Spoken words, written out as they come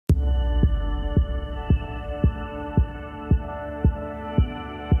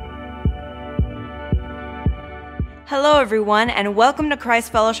Hello, everyone, and welcome to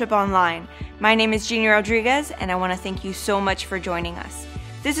Christ Fellowship Online. My name is Jeannie Rodriguez, and I want to thank you so much for joining us.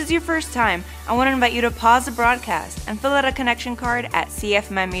 If this is your first time, I want to invite you to pause the broadcast and fill out a connection card at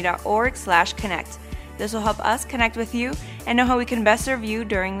cfmemi.org/connect. This will help us connect with you and know how we can best serve you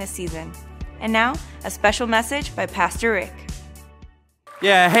during this season. And now, a special message by Pastor Rick.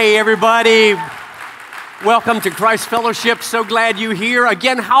 Yeah, hey everybody. Welcome to Christ Fellowship. So glad you're here.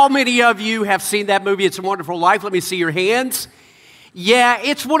 Again, how many of you have seen that movie, It's a Wonderful Life? Let me see your hands. Yeah,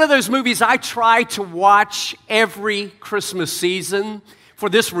 it's one of those movies I try to watch every Christmas season for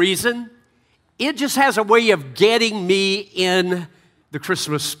this reason. It just has a way of getting me in the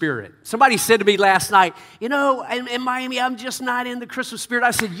Christmas spirit. Somebody said to me last night, in Miami, I'm just not in the Christmas spirit.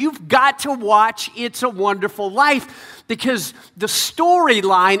 I said, you've got to watch It's a Wonderful Life because the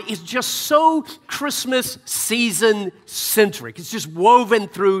storyline is just so Christmas season centric. It's just woven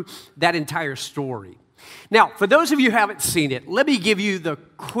through that entire story. Now, for those of you who haven't seen it, let me give you the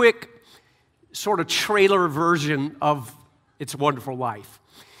quick sort of trailer version of It's a Wonderful Life.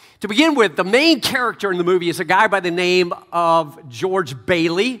 To begin with, the main character in the movie is a guy by the name of George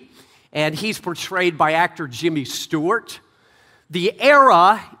Bailey, and he's portrayed by actor Jimmy Stewart. The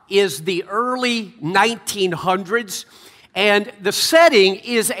era is the early 1900s, and the setting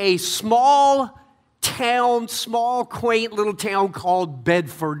is a small quaint little town called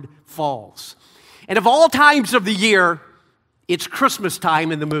Bedford Falls. And of all times of the year, it's Christmas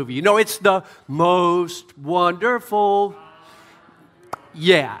time in the movie. You know, it's the most wonderful.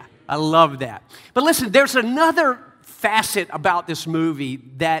 Yeah, I love that. But listen, there's another facet about this movie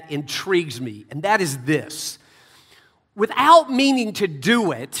that intrigues me, and that is this. Without meaning to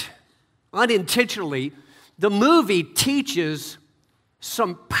do it, unintentionally, the movie teaches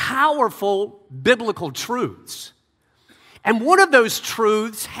some powerful biblical truths. And one of those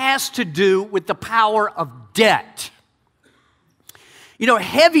truths has to do with the power of debt. You know,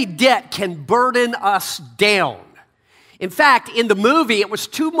 heavy debt can burden us down. In fact, in the movie, it was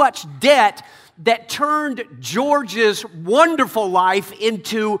too much debt that turned George's wonderful life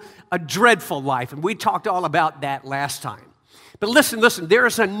into a dreadful life. And we talked all about that last time. But listen, there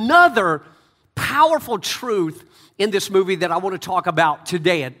is another powerful truth in this movie that I want to talk about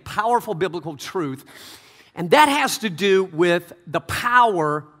today, a powerful biblical truth. And that has to do with the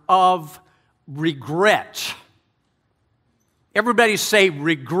power of regret. Everybody say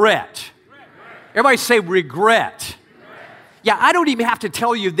regret. Everybody say regret. Yeah, I don't even have to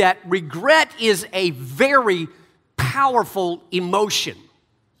tell you that regret is a very powerful emotion.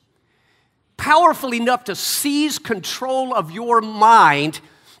 Powerful enough to seize control of your mind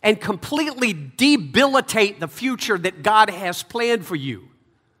and completely debilitate the future that God has planned for you.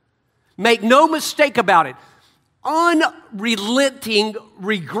 Make no mistake about it. Unrelenting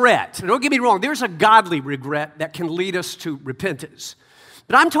regret. Now, don't get me wrong, there's a godly regret that can lead us to repentance.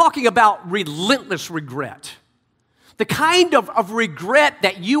 But I'm talking about relentless regret. The kind of regret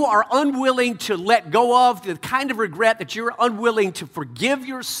that you are unwilling to let go of, the kind of regret that you're unwilling to forgive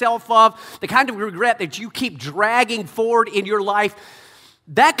yourself of, the kind of regret that you keep dragging forward in your life,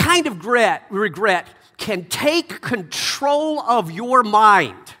 that kind of regret can take control of your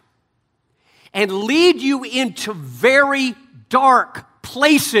mind and lead you into very dark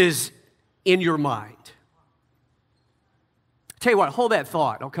places in your mind. Tell you what, hold that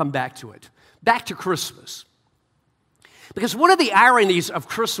thought. I'll come back to it. Back to Christmas. Because one of the ironies of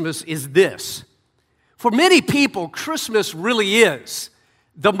Christmas is this. For many people, Christmas really is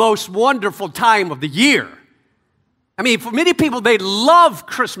the most wonderful time of the year. I mean, for many people, they love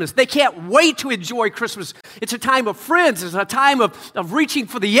Christmas. They can't wait to enjoy Christmas. It's a time of friends. It's a time of reaching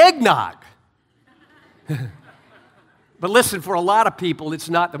for the eggnog. But listen, for a lot of people, it's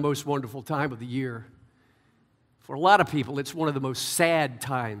not the most wonderful time of the year. For a lot of people, it's one of the most sad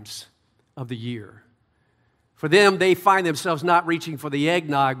times of the year. For them, they find themselves not reaching for the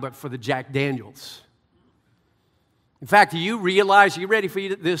eggnog, but for the Jack Daniels. In fact, do you realize, are you ready for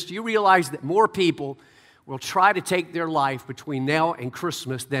this? Do you realize that more people will try to take their life between now and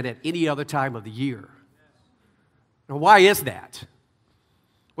Christmas than at any other time of the year? Now, why is that?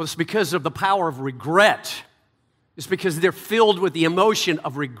 Well, it's because of the power of regret. It's because they're filled with the emotion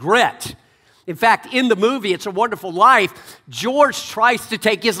of regret. In fact, in the movie, It's a Wonderful Life, George tries to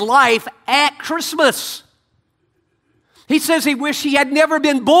take his life at Christmas. He says he wished he had never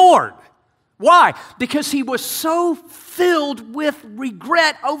been born. Why? Because he was so filled with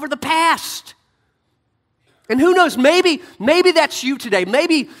regret over the past. And who knows, maybe that's you today.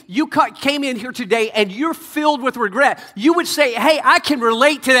 Maybe you came in here today and you're filled with regret. You would say, hey, I can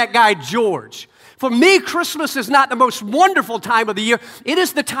relate to that guy, George. For me, Christmas is not the most wonderful time of the year. It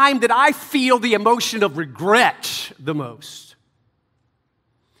is the time that I feel the emotion of regret the most.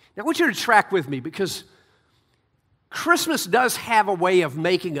 Now, I want you to track with me because Christmas does have a way of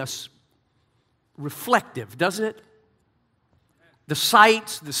making us reflective, doesn't it? The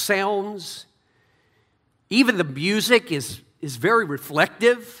sights, the sounds, even the music is very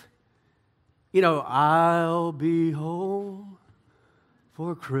reflective. You know, I'll be home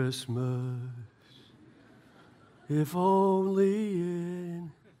for Christmas, if only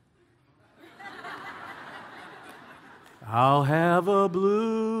in. I'll have a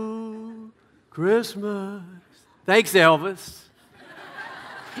blue Christmas. Thanks, Elvis.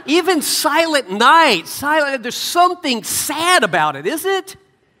 Even Silent Night, there's something sad about it, isn't it?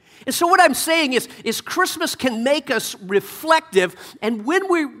 And so what I'm saying is Christmas can make us reflective, and when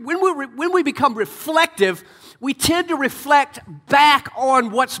we become reflective, we tend to reflect back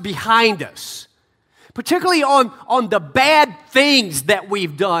on what's behind us, particularly on the bad things that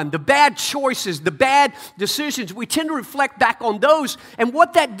we've done, the bad choices, the bad decisions. We tend to reflect back on those, and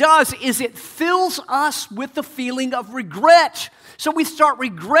what that does is it fills us with the feeling of regret. So we start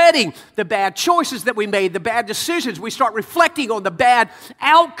regretting the bad choices that we made, the bad decisions. We start reflecting on the bad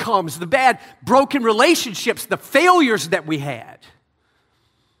outcomes, the bad broken relationships, the failures that we had.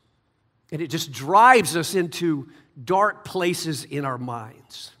 And it just drives us into dark places in our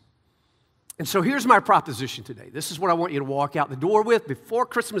minds. And so here's my proposition today. This is what I want you to walk out the door with before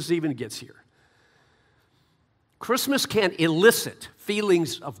Christmas even gets here. Christmas can elicit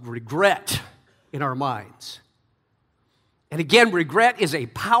feelings of regret in our minds. And again, regret is a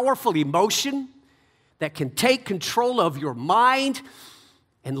powerful emotion that can take control of your mind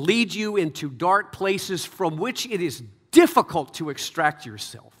and lead you into dark places from which it is difficult to extract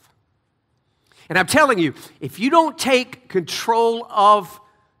yourself. And I'm telling you, if you don't take control of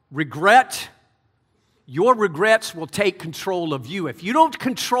regret, your regrets will take control of you. If you don't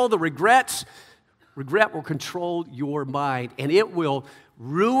control the regrets, regret will control your mind, and it will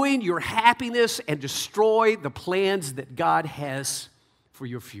ruin your happiness and destroy the plans that God has for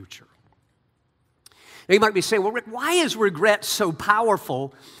your future. Now you might be saying, well, Rick, why is regret so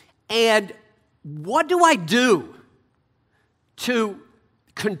powerful? And what do I do to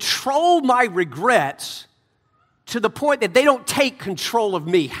control my regrets to the point that they don't take control of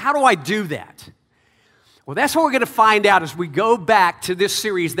me? How do I do that? Well, that's what we're going to find out as we go back to this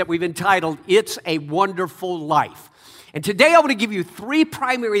series that we've entitled, It's a Wonderful Life. And today I want to give you 3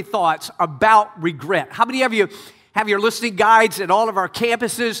 primary thoughts about regret. How many of you have your listening guides at all of our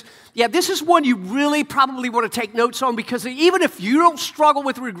campuses? Yeah, this is one you really probably want to take notes on because even if you don't struggle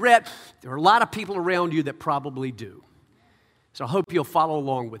with regret, there are a lot of people around you that probably do. So I hope you'll follow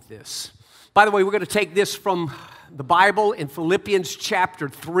along with this. By the way, we're going to take this from the Bible in Philippians chapter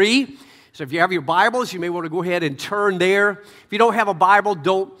 3. So if you have your Bibles, you may want to go ahead and turn there. If you don't have a Bible,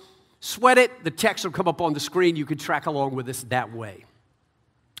 don't sweat it. The text will come up on the screen. You can track along with us that way.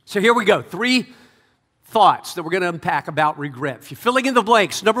 So here we go. 3 thoughts that we're going to unpack about regret. If you're filling in the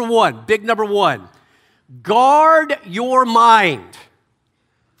blanks, number 1, big number 1, guard your mind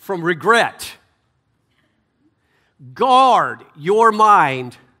from regret. Guard your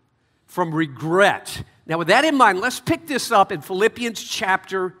mind from regret. Now, with that in mind, let's pick this up in Philippians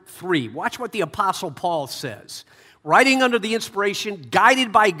chapter 3. Watch what the Apostle Paul says. Writing under the inspiration,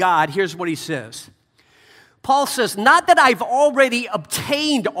 guided by God, here's what he says. Paul says, not that I've already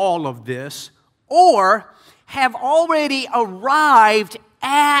obtained all of this or have already arrived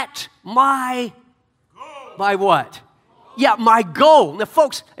at my what? Yeah, my goal. Now,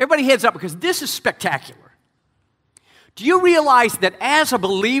 folks, everybody heads up because this is spectacular. Do you realize that as a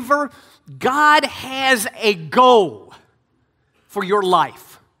believer, God has a goal for your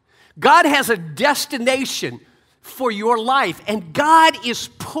life? God has a destination for your life, and God is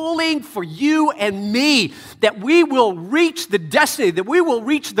pulling for you and me that we will reach the destiny, that we will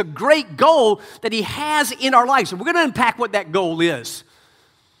reach the great goal that He has in our lives. And we're going to unpack what that goal is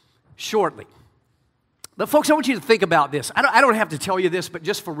shortly. But folks, I want you to think about this. I don't have to tell you this, but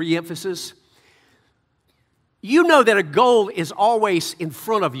just for re-emphasis, you know that a goal is always in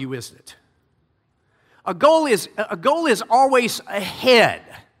front of you, isn't it? A goal is always ahead.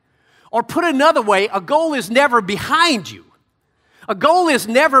 Or put another way, a goal is never behind you. A goal is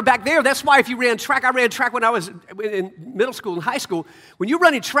never back there. That's why if you ran track, I ran track when I was in middle school and high school. When you're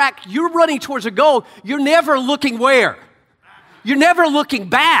running track, you're running towards a goal. You're never looking where? You're never looking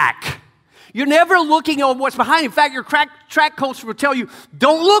back. You're never looking on what's behind you. In fact, your track coach will tell you,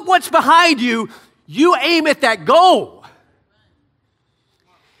 don't look what's behind you. You aim at that goal.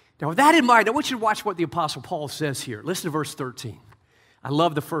 Now, with that in mind, I want you to watch what the Apostle Paul says here. Listen to verse 13. I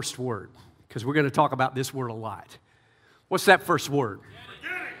love the first word. because we're going to talk about this word a lot. What's that first word?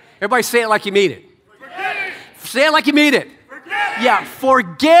 Everybody say it like you mean it. Forgetting. Say it like you mean it. Forgetting. Yeah,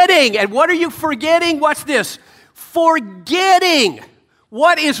 forgetting. And what are you forgetting? Watch this. Forgetting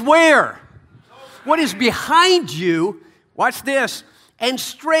what is where? What is behind you? Watch this. And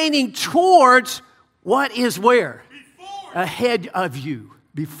straining towards what is where? Before. Ahead of you,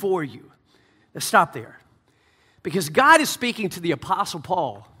 before you. Let's stop there. Because God is speaking to the Apostle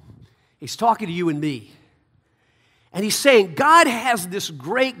Paul. He's talking to you and me. And he's saying God has this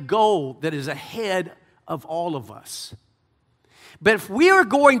great goal that is ahead of all of us. But if we are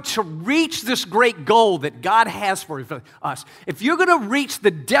going to reach this great goal that God has for us, if you're going to reach the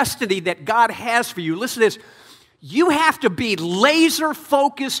destiny that God has for you, listen to this, you have to be laser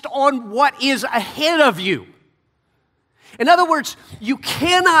focused on what is ahead of you. In other words, you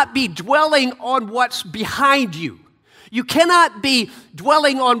cannot be dwelling on what's behind you. You cannot be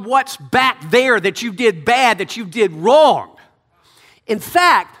dwelling on what's back there that you did bad, that you did wrong. In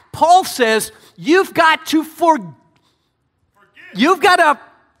fact, Paul says you've got to forget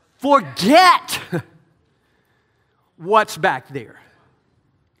what's back there.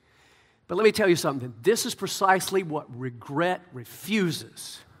 But let me tell you something. This is precisely what regret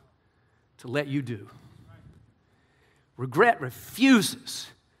refuses to let you do. Regret refuses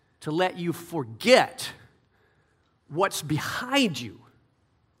to let you forget what's behind you.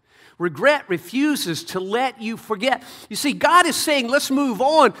 Regret refuses to let you forget. You see, God is saying, let's move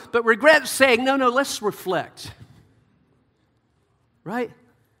on, but regret is saying, no, let's reflect. Right?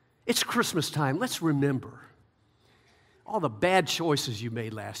 It's Christmas time. Let's remember all the bad choices you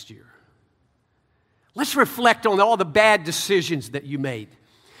made last year. Let's reflect on all the bad decisions that you made.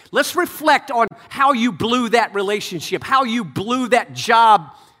 Let's reflect on how you blew that relationship, how you blew that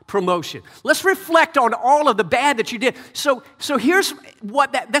job promotion. Let's reflect on all of the bad that you did. So here's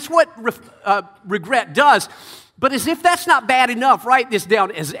what that's what regret does. But as if that's not bad enough, write this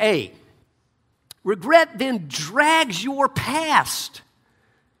down as A. Regret then drags your past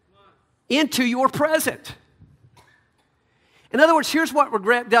into your present. In other words, here's what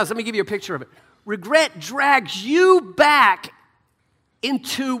regret does. Let me give you a picture of it. Regret drags you back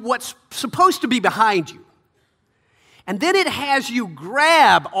into what's supposed to be behind you. And then it has you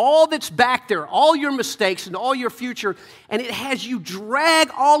grab all that's back there, all your mistakes and all your future, and it has you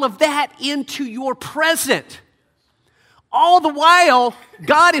drag all of that into your present. All the while,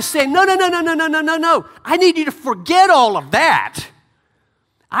 God is saying, no. I need you to forget all of that.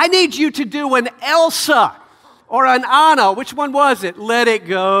 I need you to do an Elsa or an Anna. Which one was it? Let it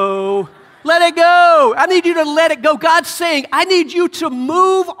go. Let it go. I need you to let it go. God's saying, I need you to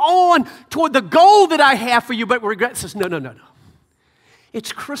move on toward the goal that I have for you. But regret says, no.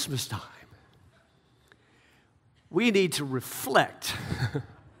 It's Christmas time. We need to reflect.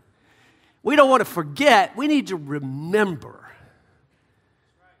 We don't want to forget. We need to remember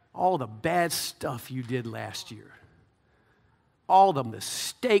all the bad stuff you did last year. All the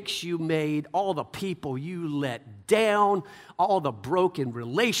mistakes you made, all the people you let down, all the broken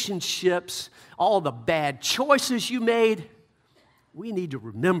relationships, all the bad choices you made. We need to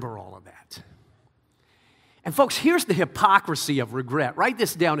remember all of that. And folks, here's the hypocrisy of regret. Write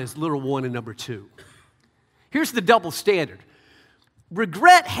this down as little one and number 2. Here's the double standard.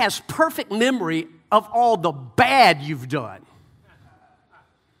 Regret has perfect memory of all the bad you've done.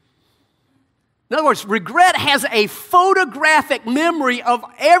 In other words, regret has a photographic memory of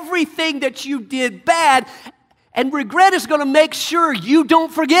everything that you did bad, and regret is going to make sure you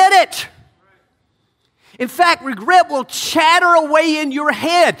don't forget it. In fact, regret will chatter away in your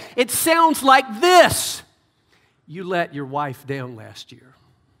head. It sounds like this. You let your wife down last year.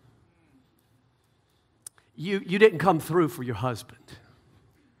 You didn't come through for your husband.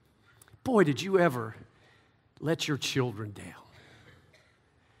 Boy, did you ever let your children down.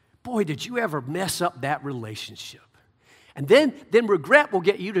 Boy, did you ever mess up that relationship. And then regret will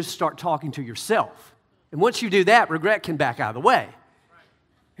get you to start talking to yourself. And once you do that, regret can back out of the way.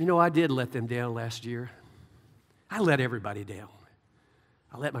 You know, I did let them down last year. I let everybody down.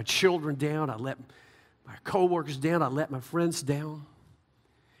 I let my children down. I let my coworkers down. I let my friends down.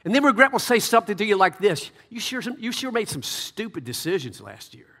 And then regret will say something to you like this. You sure made some stupid decisions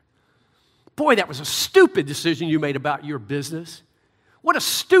last year. Boy, that was a stupid decision you made about your business. What a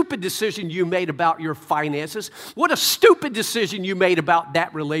stupid decision you made about your finances. What a stupid decision you made about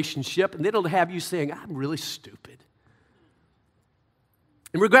that relationship. And then it'll have you saying, I'm really stupid.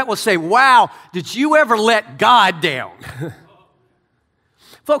 And regret will say, wow, did you ever let God down?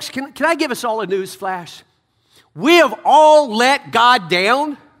 Folks, can I give us all a news flash? We have all let God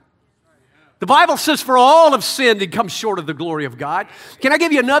down. The Bible says, for all have sinned and come short of the glory of God. Can I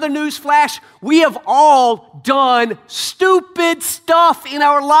give you another news flash? We have all done stupid stuff in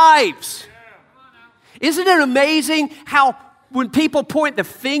our lives. Isn't it amazing how when people point the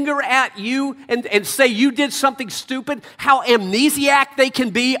finger at you and say you did something stupid, how amnesiac they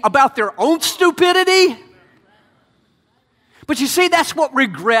can be about their own stupidity? But you see, that's what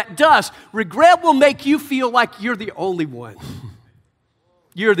regret does. Regret will make you feel like you're the only one.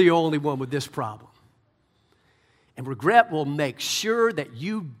 You're the only one with this problem. And regret will make sure that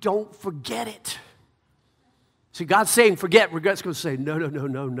you don't forget it. See, God's saying forget. Regret's going to say, no, no, no,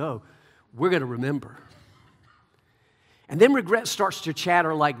 no, no. We're going to remember. And then regret starts to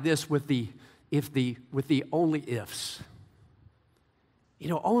chatter like this with the only ifs. You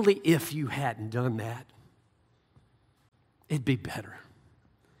know, only if you hadn't done that, it'd be better.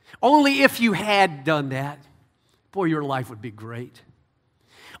 Only if you had done that, boy, your life would be great.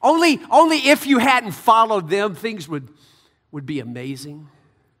 Only if you hadn't followed them, things would be amazing.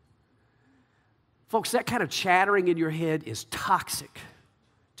 Folks, that kind of chattering in your head is toxic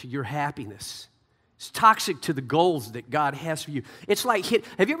to your happiness. It's toxic to the goals that God has for you. It's like,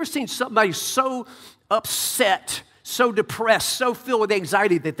 have you ever seen somebody so upset, so depressed, so filled with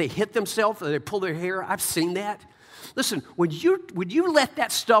anxiety that they hit themselves or they pull their hair? I've seen that. Listen, when you let that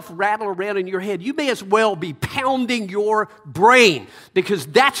stuff rattle around in your head, you may as well be pounding your brain because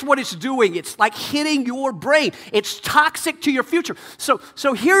that's what it's doing. It's like hitting your brain. It's toxic to your future. So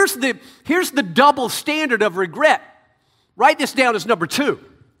here's the double standard of regret. Write this down as number 2.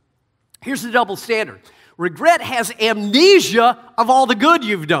 Here's the double standard. Regret has amnesia of all the good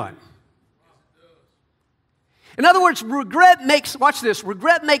you've done. In other words, regret makes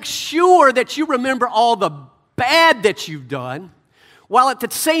sure that you remember all the bad that you've done, while at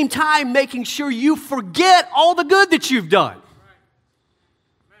the same time making sure you forget all the good that you've done.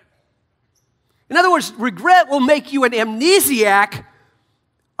 In other words, regret will make you an amnesiac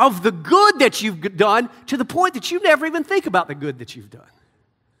of the good that you've done to the point that you never even think about the good that you've done.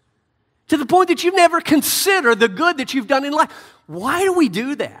 To the point that you never consider the good that you've done in life. Why do we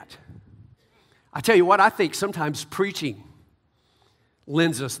do that? I tell you what, I think sometimes preaching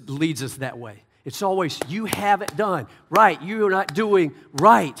leads us that way. It's always, you haven't done right. You're not doing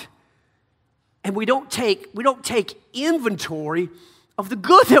right. And we don't take inventory of the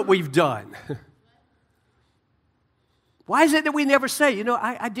good that we've done. Why is it that we never say, you know,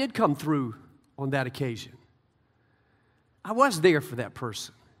 I did come through on that occasion. I was there for that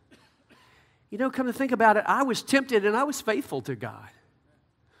person. You know, come to think about it, I was tempted and I was faithful to God.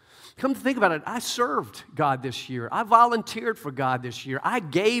 Come to think about it, I served God this year. I volunteered for God this year. I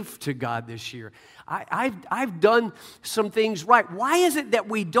gave to God this year. I've done some things right. Why is it that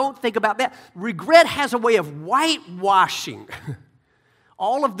we don't think about that? Regret has a way of whitewashing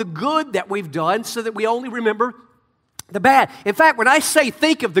all of the good that we've done so that we only remember the bad. In fact, when I say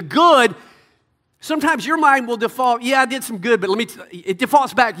think of the good, sometimes your mind will default, yeah, I did some good, but it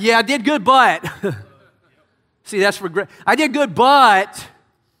defaults back, yeah, I did good, but. See, that's regret. I did good, but.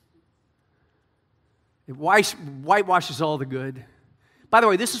 It whitewashes all the good. By the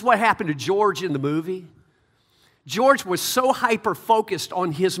way, this is what happened to George in the movie. George was so hyper-focused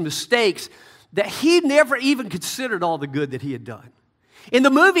on his mistakes that he never even considered all the good that he had done. In the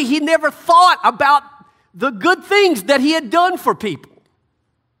movie, he never thought about the good things that he had done for people.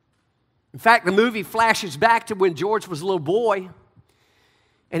 In fact, the movie flashes back to when George was a little boy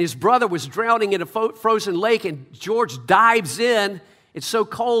and his brother was drowning in a frozen lake, and George dives in. It's so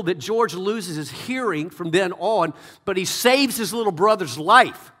cold that George loses his hearing from then on, but he saves his little brother's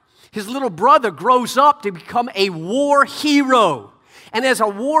life. His little brother grows up to become a war hero. And as a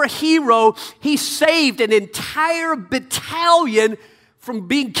war hero, he saved an entire battalion from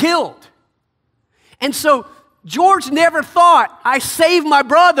being killed. And so George never thought, I saved my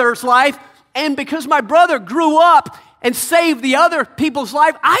brother's life, and because my brother grew up and saved the other people's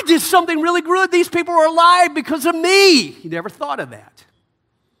life, I did something really good. These people are alive because of me. He never thought of that.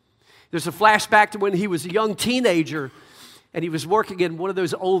 There's a flashback to when he was a young teenager and he was working in one of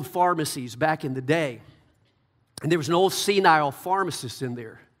those old pharmacies back in the day. And there was an old senile pharmacist in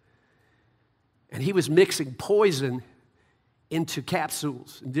there. And he was mixing poison into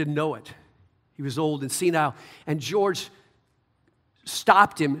capsules and didn't know it. He was old and senile. And George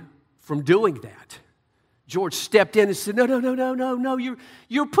stopped him from doing that. George stepped in and said, no,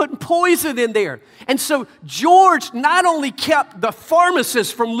 you're putting poison in there. And so George not only kept the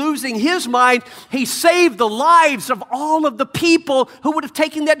pharmacist from losing his mind, he saved the lives of all of the people who would have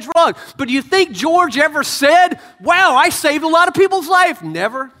taken that drug. But do you think George ever said, wow, I saved a lot of people's life?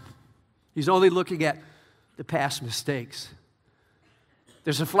 Never. He's only looking at the past mistakes.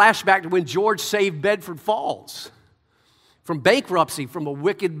 There's a flashback to when George saved Bedford Falls from bankruptcy from a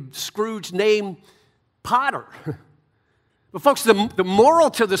wicked Scrooge named Potter. But folks, the moral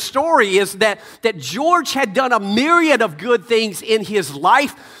to the story is that George had done a myriad of good things in his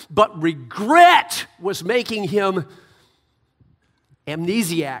life, but regret was making him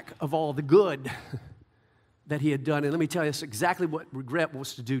amnesiac of all the good that he had done. And let me tell you, that's exactly what regret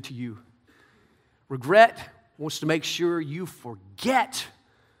wants to do to you. Regret wants to make sure you forget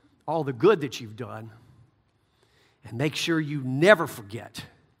all the good that you've done and make sure you never forget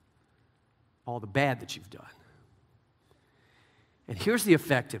all the bad that you've done. And here's the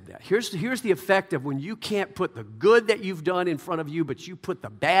effect of that. Here's the effect of when you can't put the good that you've done in front of you, but you put the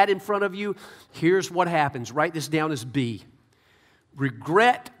bad in front of you. Here's what happens. Write this down as B.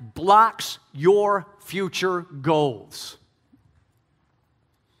 Regret blocks your future goals.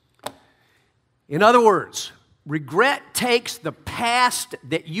 In other words, regret takes the past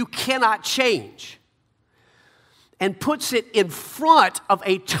that you cannot change and puts it in front of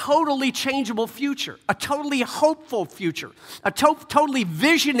a totally changeable future, a totally hopeful future, a totally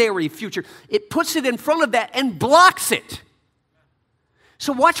visionary future. It puts it in front of that and blocks it.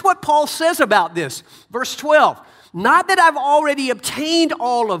 So watch what Paul says about this. Verse 12, not that I've already obtained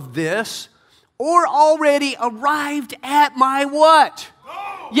all of this or already arrived at my what?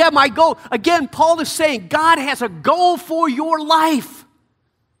 Goal. Yeah, my goal. Again, Paul is saying God has a goal for your life.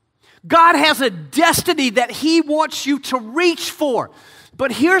 God has a destiny that He wants you to reach for.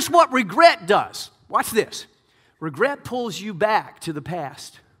 But here's what regret does. Watch this. Regret pulls you back to the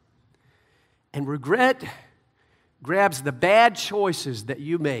past. And regret grabs the bad choices that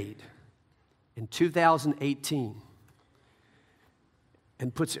you made in 2018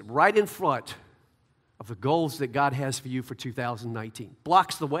 and puts it right in front of the goals that God has for you for 2019.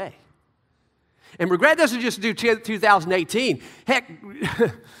 Blocks the way. And regret doesn't just do 2018. Heck,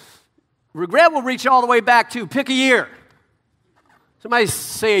 regret will reach all the way back to, pick a year. Somebody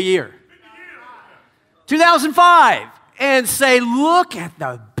say a year. 2005. And say, look at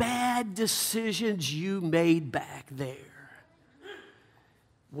the bad decisions you made back there.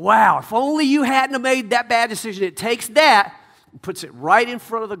 Wow, if only you hadn't have made that bad decision. It takes that and puts it right in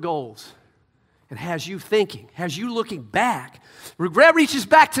front of the goals and has you thinking, has you looking back. Regret reaches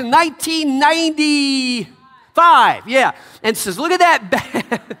back to 1995, yeah, and says, look at that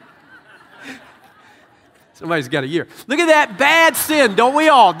bad. Somebody's got a year. Look at that bad sin, don't we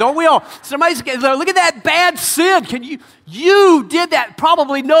all? Don't we all? Somebody's look at that bad sin. You did that.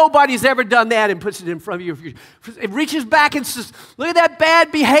 Probably nobody's ever done that and puts it in front of you. It reaches back and says, look at that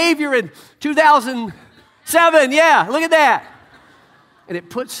bad behavior in 2007. Yeah, look at that. And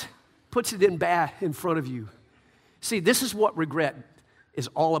it puts it in front of you. See, this is what regret is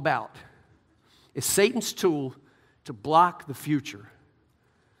all about. It's Satan's tool to block the future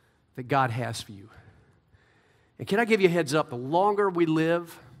that God has for you. And can I give you a heads up? The longer we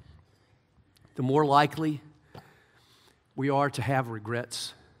live, the more likely we are to have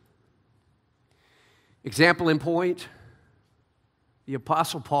regrets. Example in point, the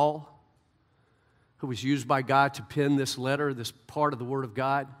Apostle Paul, who was used by God to pen this letter, this part of the Word of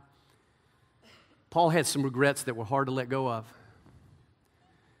God. Paul had some regrets that were hard to let go of.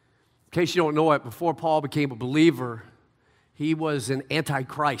 In case you don't know it, before Paul became a believer, he was an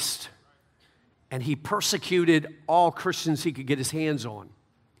antichrist. And he persecuted all Christians he could get his hands on.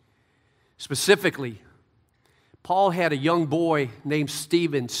 Specifically, Paul had a young boy named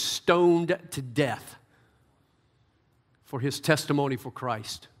Stephen stoned to death for his testimony for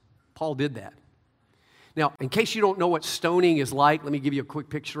Christ. Paul did that. Now, in case you don't know what stoning is like, let me give you a quick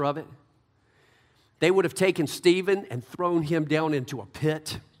picture of it. They would have taken Stephen and thrown him down into a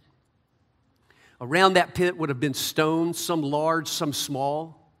pit. Around that pit would have been stones, some large, some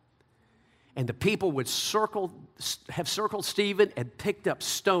small. And the people would have circled Stephen and picked up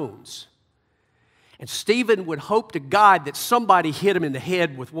stones. And Stephen would hope to God that somebody hit him in the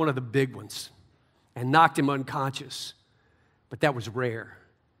head with one of the big ones and knocked him unconscious. But that was rare.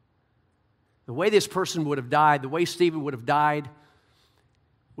 The way this person would have died, the way Stephen would have died,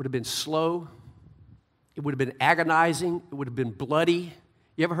 would have been slow. It would have been agonizing. It would have been bloody.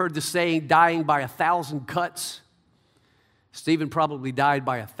 You ever heard the saying, dying by 1,000 cuts? Stephen probably died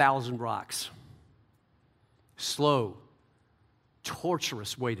by 1,000 rocks. Slow,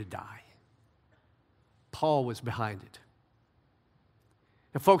 torturous way to die. Paul was behind it.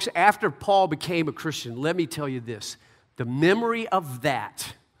 Now, folks, after Paul became a Christian, let me tell you this. The memory of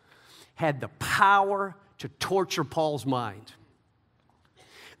that had the power to torture Paul's mind.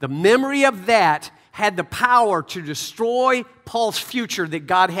 The memory of that had the power to destroy Paul's future that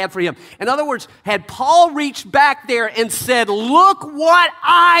God had for him. In other words, had Paul reached back there and said, look what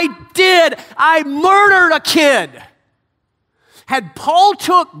I did, I murdered a kid. Had Paul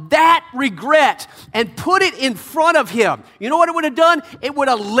took that regret and put it in front of him, you know what it would have done? It would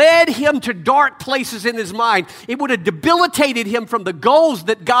have led him to dark places in his mind. It would have debilitated him from the goals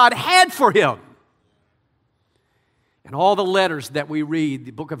that God had for him. And all the letters that we read,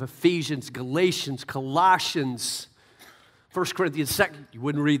 the book of Ephesians, Galatians, Colossians, 1 Corinthians, 2, you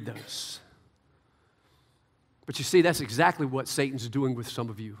wouldn't read those. But you see, that's exactly what Satan's doing with some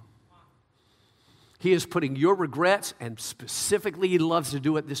of you. He is putting your regrets, and specifically he loves to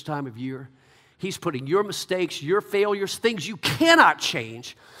do it this time of year, he's putting your mistakes, your failures, things you cannot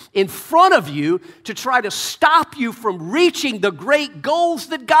change in front of you to try to stop you from reaching the great goals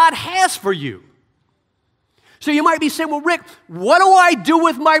that God has for you. So you might be saying, well, Rick, what do I do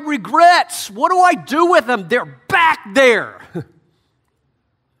with my regrets? What do I do with them? They're back there.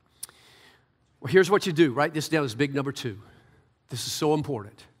 Well, here's what you do. Write this down as big number 2. This is so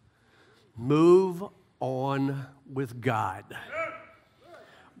important. Move on with God.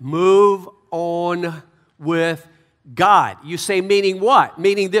 Move on with God. You say, meaning what?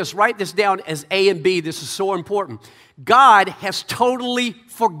 Meaning this. Write this down as A and B. This is so important. God has totally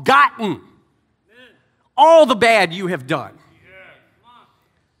forgotten all the bad you have done.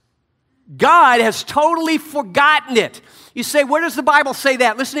 God has totally forgotten it. You say, where does the Bible say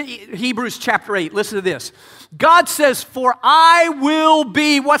that? Listen to Hebrews chapter 8. Listen to this. God says, for I will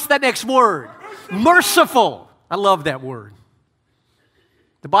be, what's that next word? Merciful. I love that word.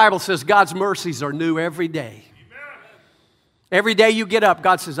 The Bible says God's mercies are new every day. Every day you get up,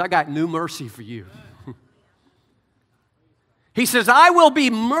 God says, I got new mercy for you. He says, I will be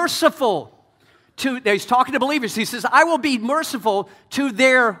merciful to, he's talking to believers. He says, I will be merciful to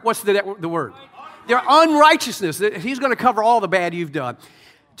their, what's the word? Their unrighteousness. He's going to cover all the bad you've done.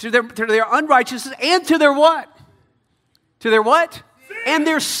 To their unrighteousness and to their what? To their what? Sins. And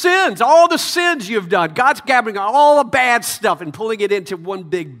their sins. All the sins you've done. God's gathering all the bad stuff and pulling it into one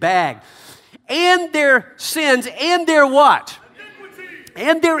big bag. And their sins and their what? Iniquities.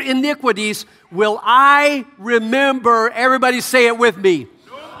 And their iniquities will I remember. Everybody say it with me.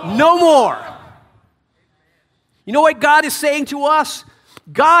 No more. You know what God is saying to us?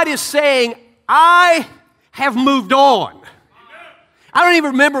 God is saying, I have moved on. I don't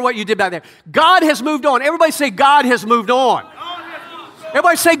even remember what you did back there. God has moved on. Everybody say, God has moved on.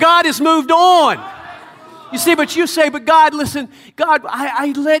 Everybody say, God has moved on. You see, but you say, but God, listen, God,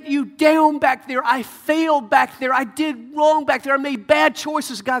 I let you down back there. I failed back there. I did wrong back there. I made bad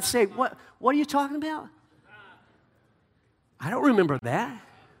choices. God say, what are you talking about? I don't remember that.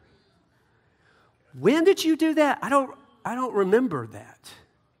 When did you do that? I don't remember that.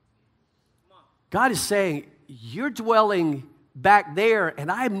 God is saying, you're dwelling back there, and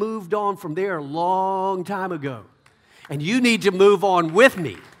I moved on from there a long time ago. And you need to move on with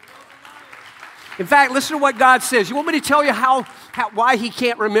me. In fact, listen to what God says. You want me to tell you why he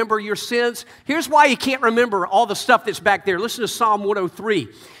can't remember your sins? Here's why he can't remember all the stuff that's back there. Listen to Psalm 103.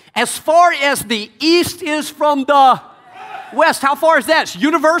 As far as the east is from the west, how far is that? It's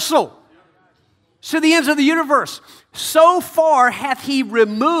universal. To the ends of the universe. So far hath he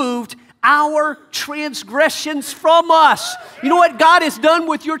removed our transgressions from us. You know what God has done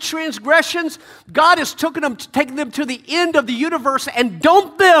with your transgressions? God has taken them to the end of the universe and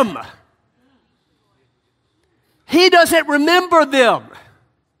dumped them. He doesn't remember them.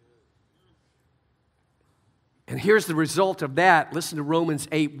 And here's the result of that. Listen to Romans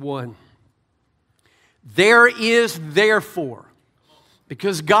 8:1. There is therefore,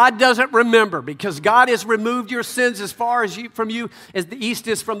 because God doesn't remember, because God has removed your sins as far as from you as the east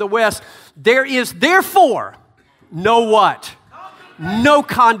is from the west, there is therefore no what? No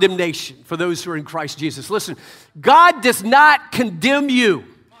condemnation for those who are in Christ Jesus. Listen, God does not condemn you.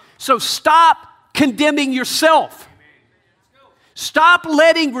 So stop condemning yourself. Stop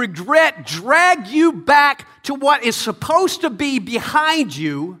letting regret drag you back to what is supposed to be behind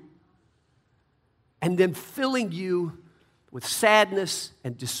you and then filling you with sadness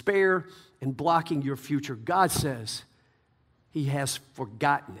and despair and blocking your future. God says he has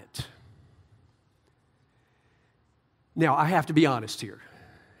forgotten it. Now, I have to be honest here.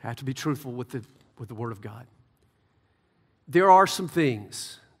 I have to be truthful with the Word of God. There are some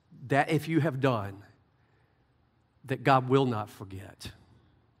things that if you have done, that God will not forget.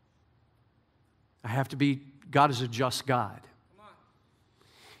 God is a just God.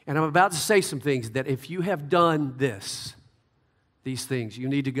 And I'm about to say some things that if you have done these things, you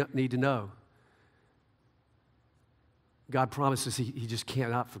need to know. God promises he just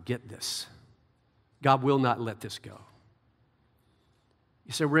cannot forget this. God will not let this go.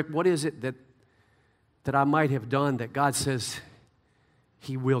 You say, Rick, what is it that I might have done that God says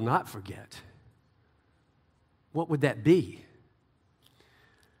he will not forget? What would that be?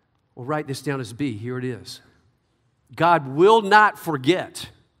 Well, write this down as B. Here it is. God will not forget.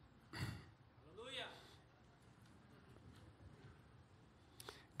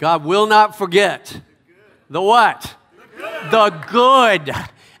 God will not forget the what? The good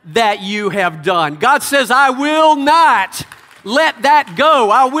that you have done. God says, I will not let that go.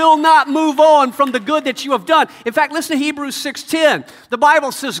 I will not move on from the good that you have done. In fact, listen to Hebrews 6:10. The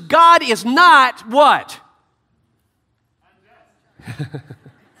Bible says God is not what? A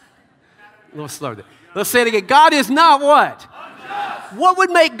little slower there. Let's say it again. God is not what? Unjust. What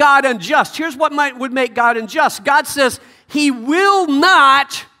would make God unjust? Here's what would make God unjust. God says he will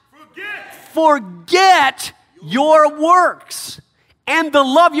not forget your works and the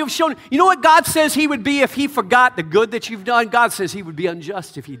love you've shown. You know what God says he would be if he forgot the good that you've done? God says he would be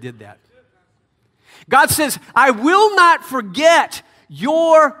unjust if he did that. God says, I will not forget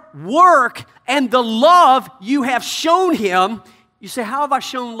your work and the love you have shown him. You say, how have I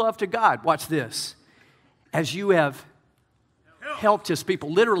shown love to God? Watch this. As you have helped his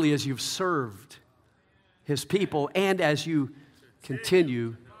people, literally as you've served his people and as you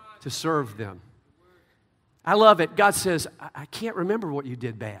continue to serve them. I love it. God says, I can't remember what you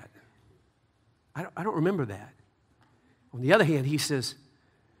did bad. I don't remember that. On the other hand, he says,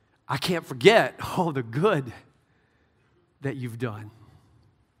 I can't forget all the good that you've done.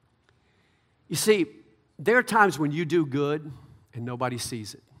 You see, there are times when you do good and nobody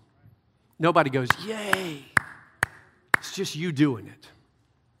sees it. Nobody goes, yay. It's just you doing it.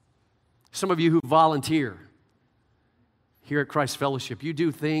 Some of you who volunteer here at Christ Fellowship, you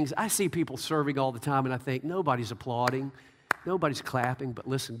do things. I see people serving all the time, and I think nobody's applauding, nobody's clapping, but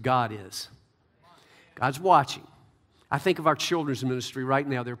listen, God is. God's watching. I think of our children's ministry right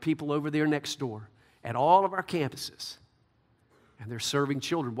now. There are people over there next door at all of our campuses, and they're serving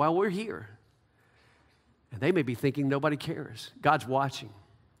children while we're here. And they may be thinking nobody cares. God's watching.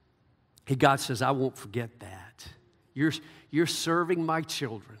 Hey, God says, I won't forget that. You're serving my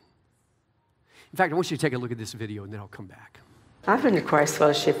children. In fact, I want you to take a look at this video, and then I'll come back. I've been to Christ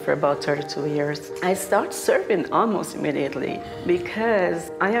Fellowship for about 32 years. I started serving almost immediately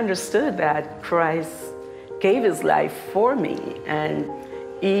because I understood that Christ gave his life for me, and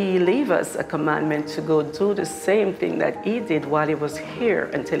he gave us a commandment to go do the same thing that he did while he was here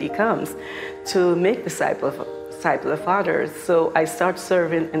until he comes, to make disciples of others. So I started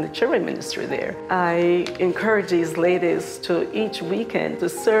serving in the children ministry there. I encourage these ladies to each weekend to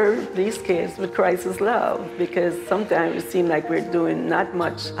serve these kids with Christ's love, because sometimes it seems like we're doing not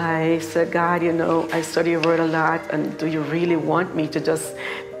much. I said, God, I study your word a lot, and do you really want me to just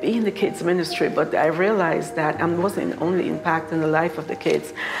be in the kids ministry? But I realized that I wasn't only impacting the life of the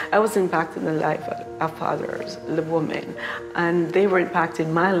kids, I was impacting the life of others, the women, and they were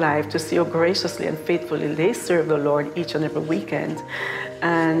impacting my life to see how graciously and faithfully they serve the Lord each and every weekend,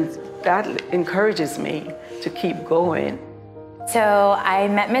 and that encourages me to keep going. So I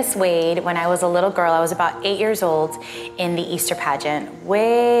met Miss Wade when I was a little girl. I was about 8 years old in the Easter pageant,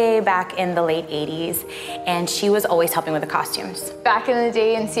 way back in the late 80s, and she was always helping with the costumes. Back in the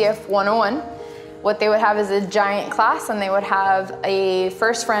day in CF 101, what they would have is a giant class, and they would have a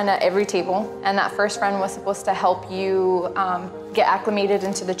first friend at every table, and that first friend was supposed to help you get acclimated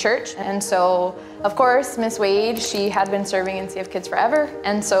into the church. And so, of course, Miss Wade, she had been serving in CF Kids forever,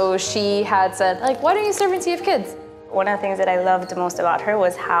 and so she had said, why don't you serve in CF Kids? One of the things that I loved most about her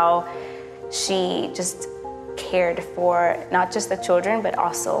was how she just cared for not just the children, but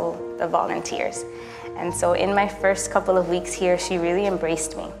also the volunteers. And so in my first couple of weeks here, she really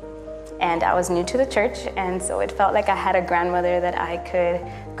embraced me. And I was new to the church, and so it felt like I had a grandmother that I could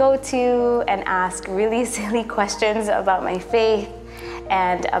go to and ask really silly questions about my faith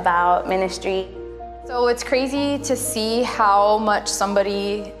and about ministry. So it's crazy to see how much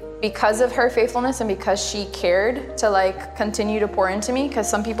somebody, because of her faithfulness and because she cared to continue to pour into me, because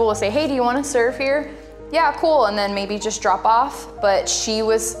some people will say, hey, do you want to serve here? Yeah, cool, and then maybe just drop off. But she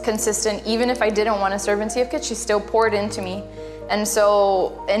was consistent. Even if I didn't want to serve in CF Kids, she still poured into me. And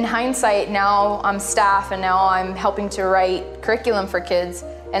so in hindsight, now I'm staff, and now I'm helping to write curriculum for kids,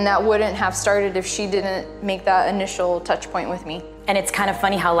 and that wouldn't have started if she didn't make that initial touch point with me. And it's kind of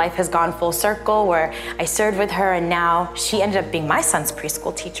funny how life has gone full circle, where I served with her, and now she ended up being my son's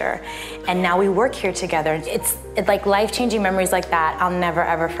preschool teacher. And now we work here together. It's like life-changing memories like that I'll never,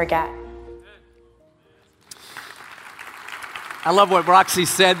 ever forget. I love what Roxy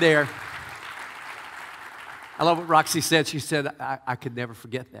said there. I love what Roxy said. She said, I could never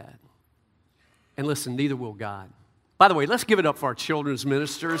forget that. And listen, neither will God. By the way, let's give it up for our children's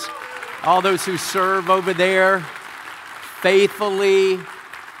ministers, all those who serve over there faithfully.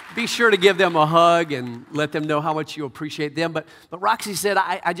 Be sure to give them a hug and let them know how much you appreciate them. But Roxy said,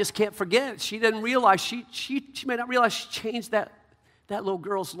 I just can't forget. She didn't realize, she may not realize she changed that little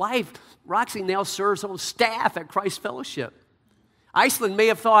girl's life. Roxy now serves on staff at Christ Fellowship. Iceland may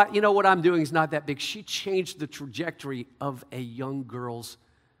have thought, you know, what I'm doing is not that big. She changed the trajectory of a young girl's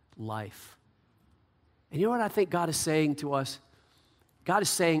life. And you know what I think God is saying to us? God is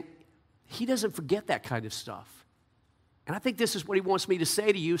saying He doesn't forget that kind of stuff. And I think this is what He wants me to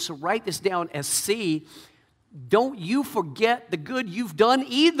say to you, so write this down as C. Don't you forget the good you've done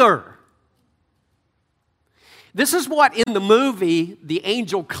either. This is what in the movie the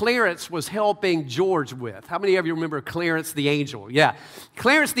angel Clarence was helping George with. How many of you remember Clarence the angel? Yeah.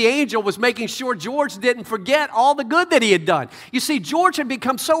 Clarence the angel was making sure George didn't forget all the good that he had done. You see, George had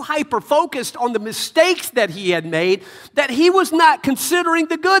become so hyper-focused on the mistakes that he had made that he was not considering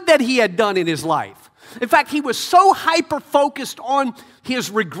the good that he had done in his life. In fact, he was so hyper-focused on his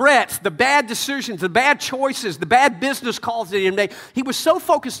regrets, the bad decisions, the bad choices, the bad business calls that he had made. He was so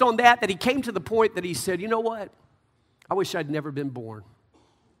focused on that he came to the point that he said, you know what? I wish I'd never been born.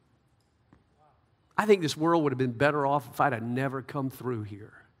 I think this world would have been better off if I'd have never come through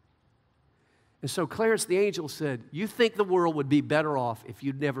here. And so Clarence the angel said, you think the world would be better off if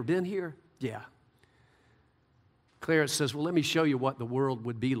you'd never been here? Yeah. Clarence says, well, let me show you what the world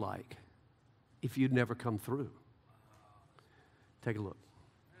would be like if you'd never come through. Take a look.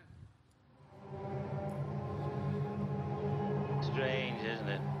 Strange, isn't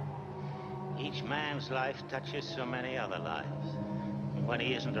it? Each man's life touches so many other lives. And when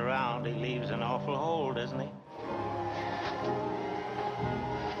he isn't around, he leaves an awful hole, doesn't he?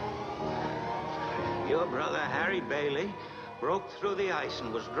 Your brother, Harry Bailey, broke through the ice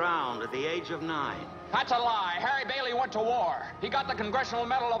and was drowned at the age of 9. That's a lie. Harry Bailey went to war. He got the Congressional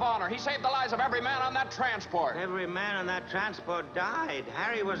Medal of Honor. He saved the lives of every man on that transport. Every man on that transport died.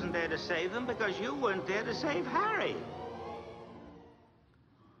 Harry wasn't there to save them because you weren't there to save Harry.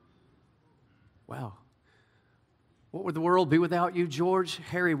 Wow. What would the world be without you, George?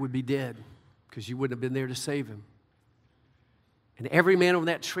 Harry would be dead because you wouldn't have been there to save him. And every man on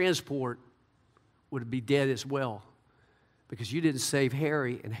that transport would be dead as well because you didn't save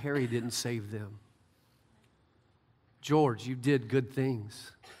Harry and Harry didn't save them. George, you did good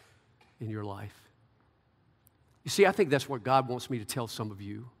things in your life. You see, I think that's what God wants me to tell some of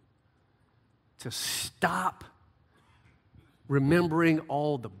you. To stop remembering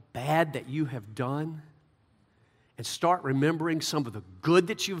all the bad that you have done and start remembering some of the good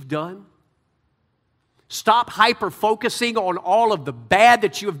that you've done. Stop hyper-focusing on all of the bad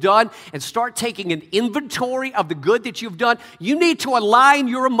that you have done and start taking an inventory of the good that you've done. You need to align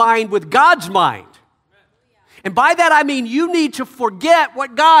your mind with God's mind. And by that I mean you need to forget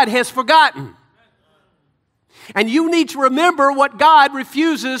what God has forgotten. And you need to remember what God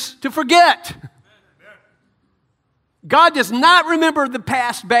refuses to forget. God does not remember the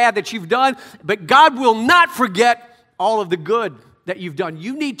past bad that you've done, but God will not forget all of the good that you've done.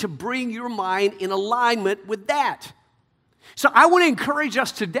 You need to bring your mind in alignment with that. So I want to encourage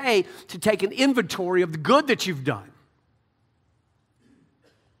us today to take an inventory of the good that you've done.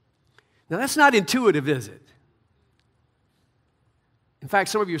 Now that's not intuitive, is it? In fact,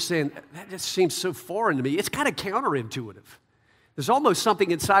 some of you are saying, that just seems so foreign to me. It's kind of counterintuitive. There's almost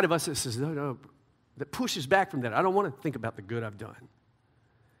something inside of us that says, no, that pushes back from that. I don't want to think about the good I've done.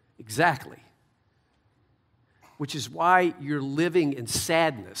 Exactly. Which is why you're living in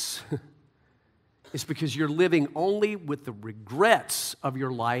sadness. It's because you're living only with the regrets of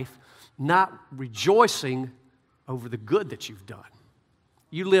your life, not rejoicing over the good that you've done.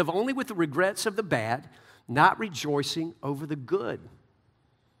 You live only with the regrets of the bad, not rejoicing over the good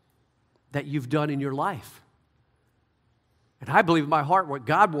that you've done in your life. And I believe in my heart what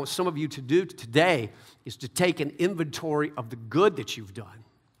God wants some of you to do today is to take an inventory of the good that you've done.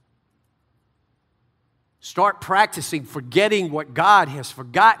 Start practicing forgetting what God has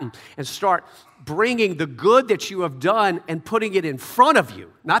forgotten and start bringing the good that you have done and putting it in front of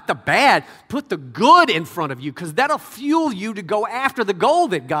you. Not the bad, put the good in front of you because that'll fuel you to go after the goal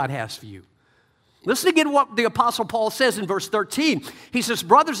that God has for you. Listen again to what the Apostle Paul says in verse 13. He says,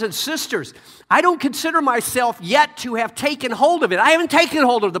 brothers and sisters, I don't consider myself yet to have taken hold of it. I haven't taken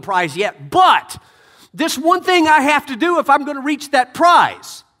hold of the prize yet, but this one thing I have to do if I'm going to reach that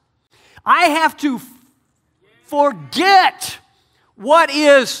prize. I have to forget what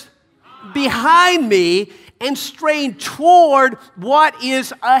is behind me and strain toward what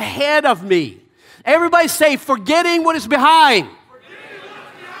is ahead of me. Everybody say, forgetting what is behind.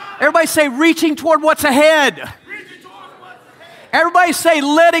 Everybody say, reaching toward what's ahead. Everybody say,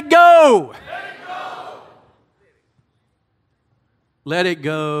 let it go. Let it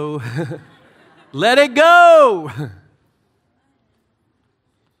go. Let it go.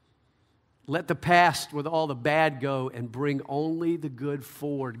 Let the past with all the bad go and bring only the good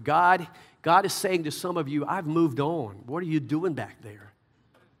forward. God is saying to some of you, I've moved on. What are you doing back there?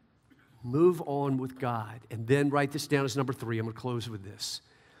 Move on with God. And then write this down as number 3. I'm going to close with this.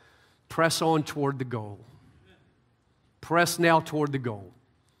 Press on toward the goal. Press now toward the goal.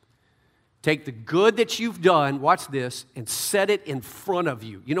 Take the good that you've done, watch this, and set it in front of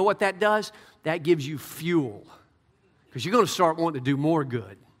you. You know what that does? That gives you fuel. Because you're going to start wanting to do more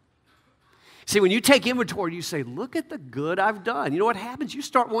good. See, when you take inventory, you say, look at the good I've done. You know what happens? You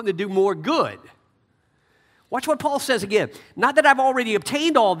start wanting to do more good. Watch what Paul says again. Not that I've already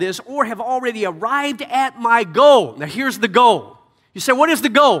obtained all this or have already arrived at my goal. Now, here's the goal. You say, what is the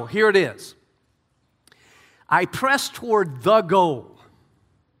goal? Here it is. I press toward the goal.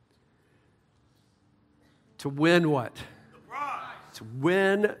 To win what? The prize. To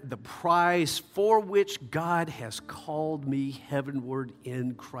win the prize for which God has called me heavenward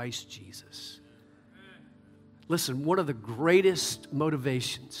in Christ Jesus. Listen, one of the greatest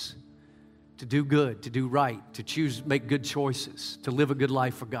motivations to do good, to do right, to choose, make good choices, to live a good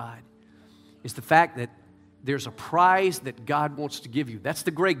life for God is the fact that there's a prize that God wants to give you. That's the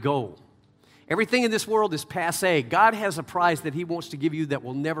great goal. Everything in this world is passé. God has a prize that He wants to give you that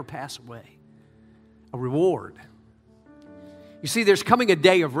will never pass away. A reward. You see, there's coming a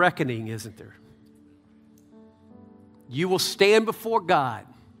day of reckoning, isn't there? You will stand before God,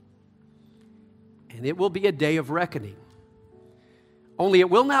 and it will be a day of reckoning. Only it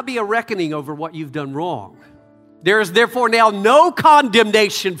will not be a reckoning over what you've done wrong. There is therefore now no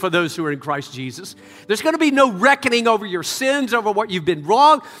condemnation for those who are in Christ Jesus. There's going to be no reckoning over your sins, over what you've been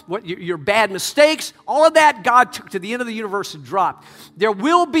wrong, what your bad mistakes. All of that God took to the end of the universe and dropped. There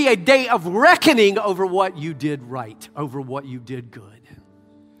will be a day of reckoning over what you did right, over what you did good.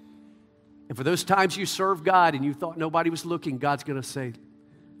 And for those times you served God and you thought nobody was looking, God's going to say,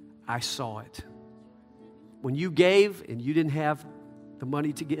 I saw it. When you gave and you didn't have the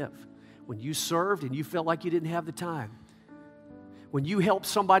money to give. When you served and you felt like you didn't have the time. When you helped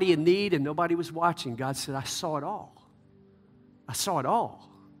somebody in need and nobody was watching, God said, I saw it all. I saw it all.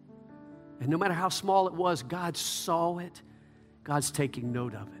 And no matter how small it was, God saw it. God's taking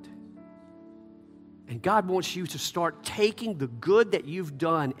note of it. And God wants you to start taking the good that you've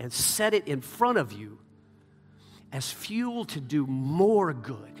done and set it in front of you as fuel to do more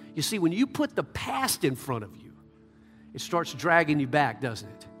good. You see, when you put the past in front of you, it starts dragging you back, doesn't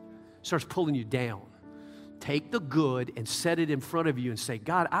it? Starts pulling you down. Take the good and set it in front of you and say,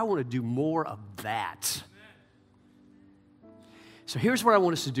 God, I want to do more of that. So here's what I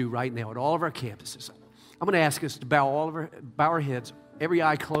want us to do right now at all of our campuses. I'm going to ask us to bow our heads, every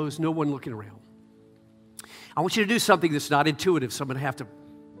eye closed, no one looking around. I want you to do something that's not intuitive, so I'm going to have to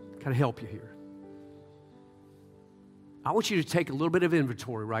kind of help you here. I want you to take a little bit of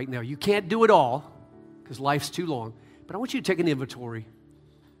inventory right now. You can't do it all because life's too long, but I want you to take an inventory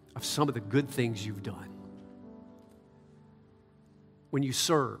of some of the good things you've done. When you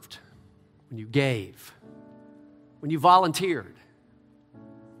served, when you gave, when you volunteered,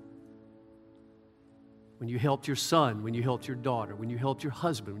 when you helped your son, when you helped your daughter, when you helped your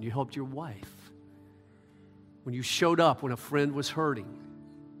husband, when you helped your wife, when you showed up when a friend was hurting,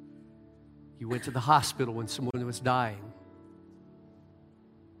 you went to the hospital when someone was dying.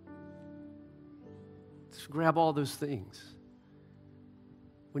 Just grab all those things.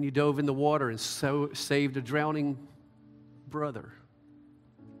 When you dove in the water and saved a drowning brother.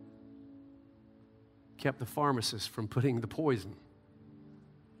 Kept the pharmacist from putting the poison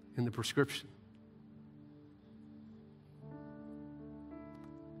in the prescription.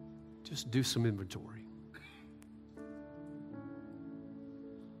 Just do some inventory.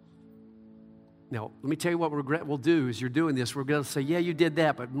 Now, let me tell you what regret will do as you're doing this. We're going to say, yeah, you did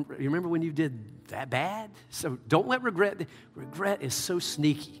that, but you remember when you did that bad? So don't let regret is so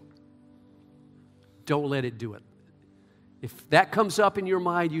sneaky. Don't let it do it. If that comes up in your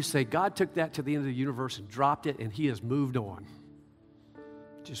mind, you say, God took that to the end of the universe and dropped it, and He has moved on.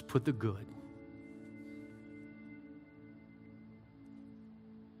 Just put the good.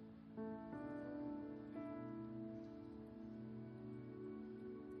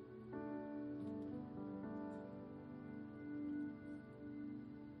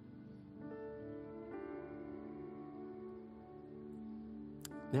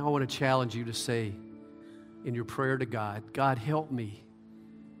 Now I want to challenge you to say in your prayer to God, God, help me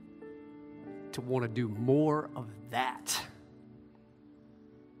to want to do more of that.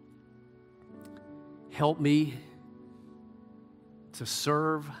 help me to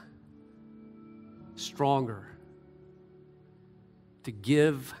serve stronger, to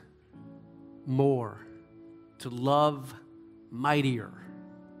give more, to love mightier,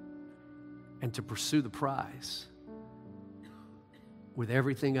 and to pursue the prize with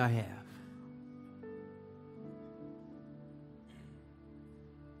everything I have.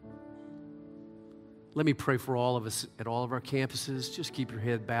 Let me pray for all of us at all of our campuses. Just keep your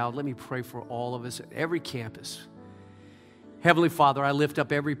head bowed. Let me pray for all of us at every campus. Heavenly Father, I lift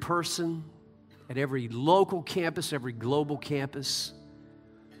up every person at every local campus, every global campus.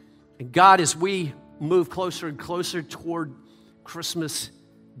 And God, as we move closer and closer toward Christmas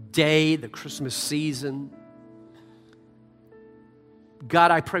Day, the Christmas season,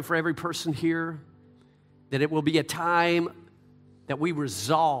 God, I pray for every person here that it will be a time that we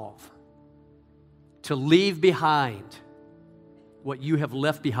resolve to leave behind what you have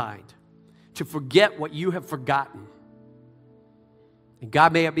left behind, to forget what you have forgotten. And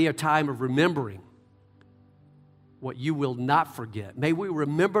God, may it be a time of remembering what you will not forget. May we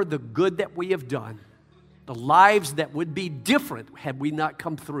remember the good that we have done, the lives that would be different had we not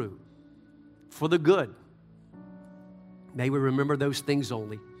come through for the good. May we remember those things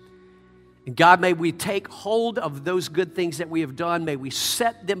only. And God, may we take hold of those good things that we have done. May we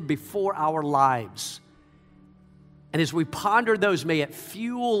set them before our lives. And as we ponder those, may it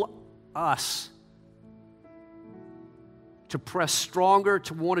fuel us to press stronger,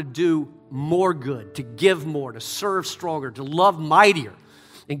 to want to do more good, to give more, to serve stronger, to love mightier.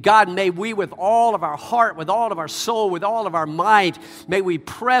 And God, may we with all of our heart, with all of our soul, with all of our mind, may we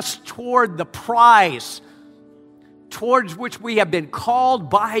press toward the prize towards which we have been called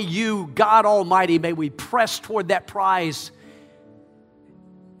by you, God Almighty. May we press toward that prize.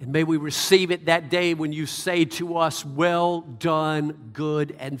 And may we receive it that day when you say to us, well done,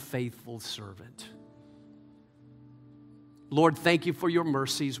 good and faithful servant. Lord, thank you for your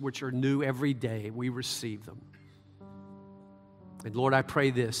mercies, which are new every day. We receive them. And Lord, I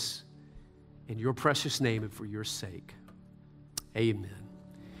pray this in your precious name and for your sake. Amen.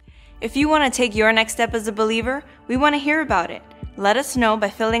 If you want to take your next step as a believer, we want to hear about it. Let us know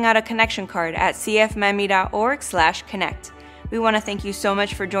by filling out a connection card at cfmiami.org/connect. We want to thank you so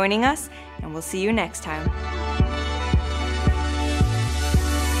much for joining us, and we'll see you next time.